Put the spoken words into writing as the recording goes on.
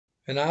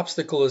An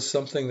obstacle is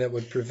something that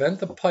would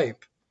prevent the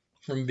pipe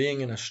from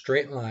being in a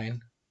straight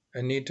line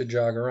and need to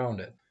jog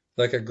around it,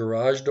 like a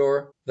garage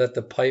door that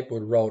the pipe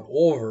would route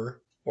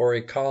over, or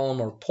a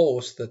column or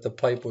post that the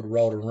pipe would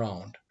route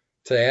around.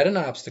 To add an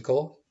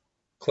obstacle,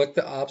 click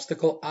the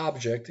obstacle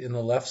object in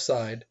the left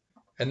side,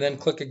 and then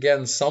click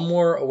again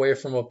somewhere away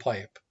from a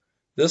pipe.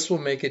 This will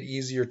make it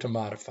easier to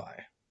modify.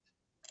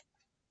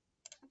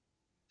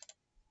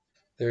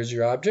 There's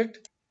your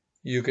object.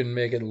 You can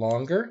make it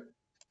longer.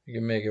 You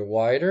can make it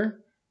wider.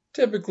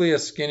 Typically a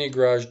skinny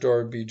garage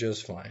door would be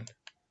just fine.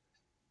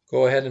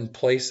 Go ahead and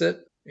place it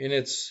in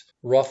its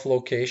rough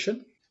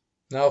location.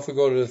 Now if we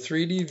go to the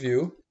 3D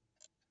view,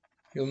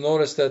 you'll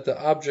notice that the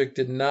object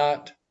did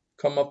not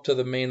come up to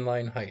the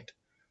mainline height.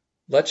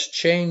 Let's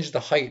change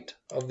the height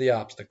of the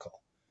obstacle.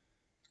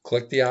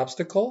 Click the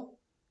obstacle,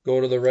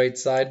 go to the right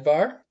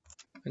sidebar,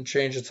 and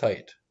change its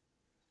height.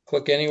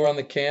 Click anywhere on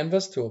the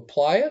canvas to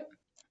apply it.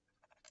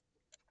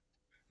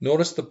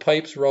 Notice the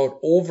pipes route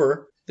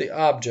over the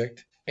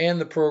object and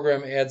the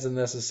program adds the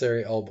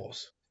necessary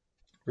elbows.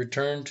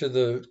 Return to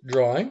the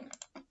drawing.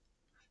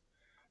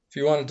 If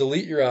you want to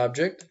delete your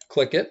object,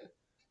 click it,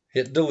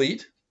 hit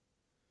delete.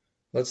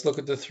 Let's look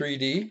at the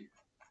 3D.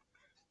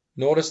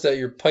 Notice that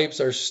your pipes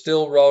are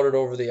still routed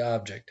over the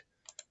object.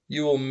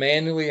 You will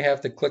manually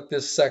have to click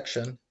this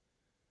section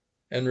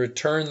and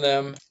return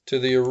them to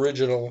the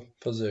original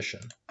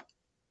position.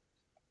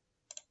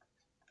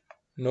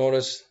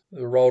 Notice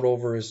the route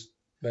over has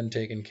been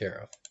taken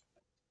care of.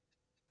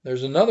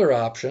 There's another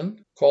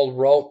option called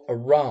route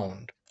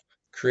around.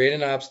 Create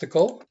an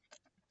obstacle.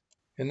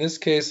 In this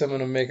case, I'm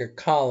going to make a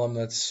column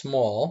that's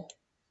small.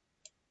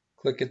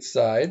 Click its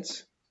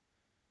sides.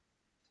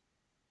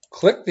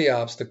 Click the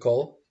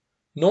obstacle.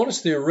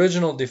 Notice the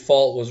original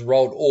default was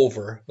route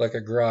over, like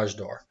a garage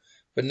door.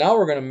 But now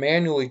we're going to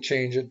manually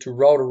change it to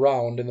route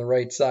around in the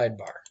right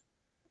sidebar.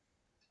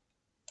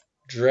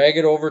 Drag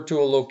it over to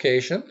a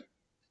location.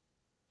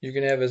 You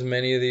can have as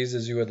many of these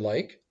as you would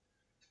like.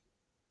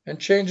 And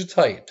change its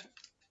height.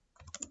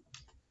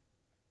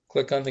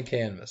 Click on the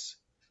canvas.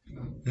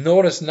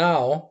 Notice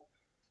now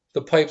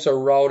the pipes are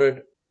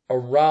routed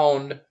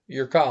around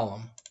your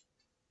column.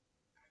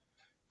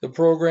 The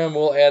program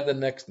will add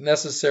the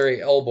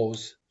necessary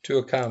elbows to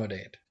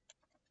accommodate.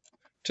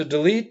 To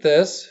delete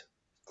this,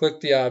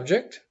 click the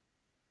object.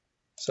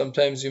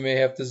 Sometimes you may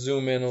have to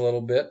zoom in a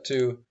little bit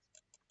to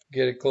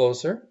get it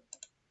closer.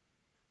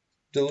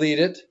 Delete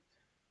it.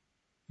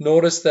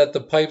 Notice that the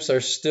pipes are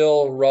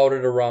still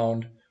routed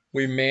around.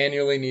 We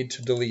manually need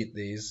to delete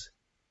these.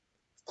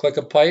 Click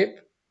a pipe,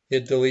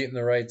 hit delete in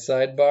the right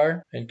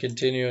sidebar, and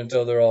continue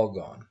until they're all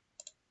gone.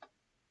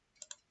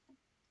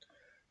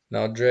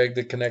 Now drag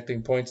the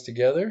connecting points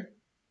together,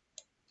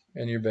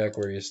 and you're back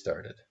where you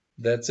started.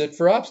 That's it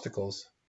for obstacles.